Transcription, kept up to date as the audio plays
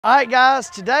All right guys,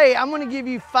 today I'm going to give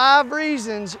you 5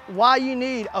 reasons why you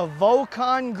need a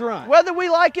Volcon Grunt. Whether we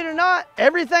like it or not,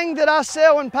 everything that I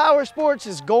sell in power sports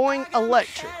is going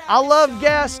electric. I love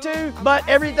gas too, but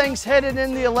everything's headed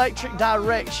in the electric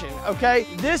direction, okay?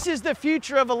 This is the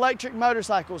future of electric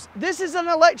motorcycles. This is an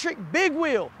electric big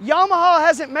wheel. Yamaha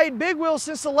hasn't made big wheels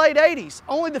since the late 80s.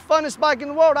 Only the funnest bike in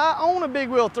the world. I own a big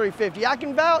wheel 350. I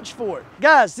can vouch for it.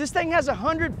 Guys, this thing has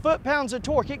 100 foot-pounds of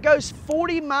torque. It goes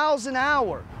 40 miles an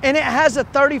hour. And it has a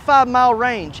 35-mile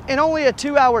range and only a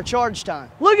 2-hour charge time.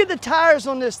 Look at the tires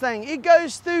on this thing. It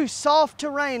goes through soft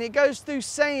terrain. It goes through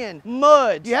sand,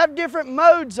 mud. You have different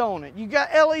modes on it. You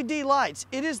got LED lights.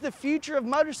 It is the future of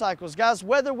motorcycles, guys.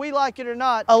 Whether we like it or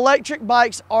not, electric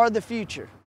bikes are the future.